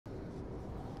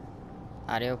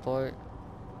audio port.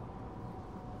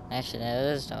 Actually, no,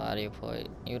 there's no audio port.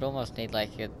 You would almost need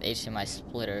like an HDMI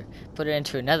splitter. Put it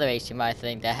into another HDMI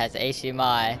thing that has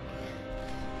HDMI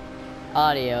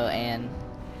audio and.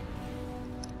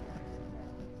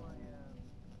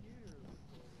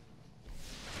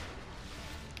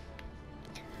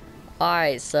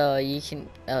 Alright, so you can.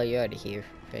 Oh, you're already here.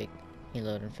 Right. You're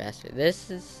loading faster.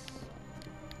 This is.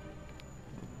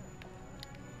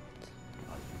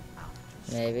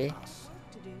 Maybe.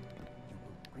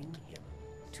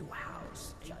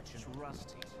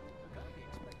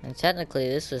 And technically,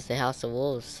 this was the House of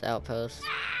Wolves outpost.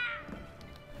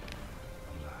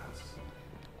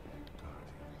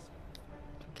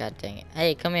 God dang it.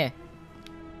 Hey, come here.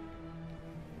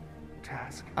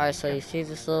 Alright, so you see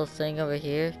this little thing over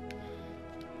here?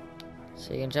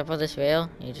 So you can jump on this rail,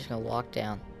 and you're just gonna walk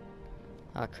down.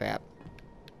 Oh crap.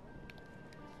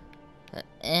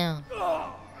 Ew.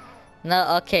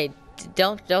 No, okay.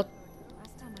 Don't.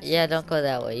 Yeah, don't go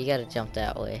that way. You gotta jump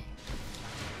that way.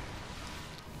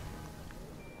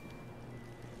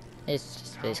 It's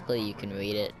just basically you can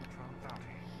read it.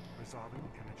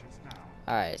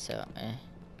 Alright, so,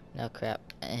 no crap.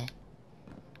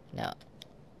 No.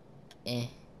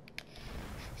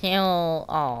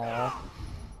 Oh.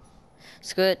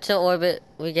 Screw it to orbit.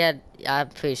 I'm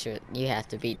pretty sure you have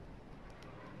to beat.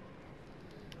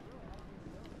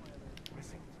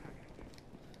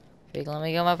 Let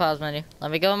me go in my pause menu.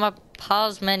 Let me go in my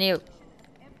pause menu.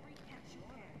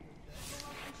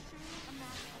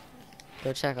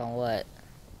 Go check on what?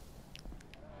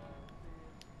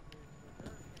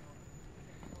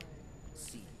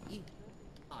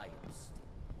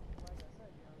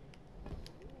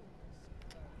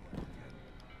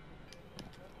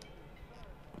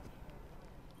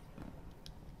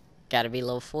 Gotta be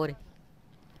level 40.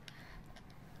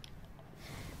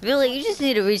 Really, you just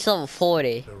need to reach level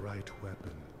 40. The right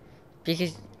weapon.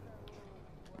 Because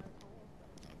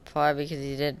probably because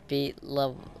you didn't beat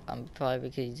level. Probably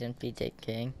because you didn't beat Dick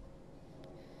King.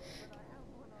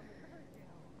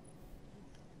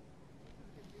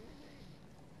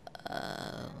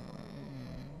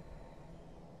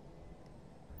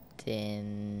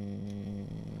 Then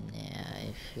yeah,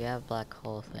 if you have black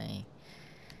hole thing,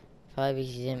 probably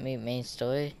because you didn't meet main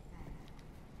story.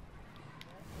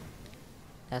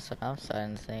 That's what I'm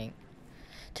starting to think.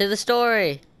 To the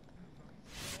story.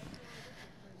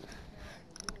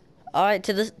 All right,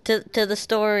 to the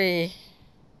story.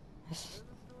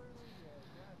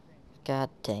 God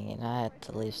dang it! I have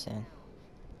to leave soon.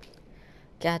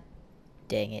 God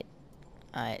dang it!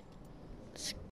 All right.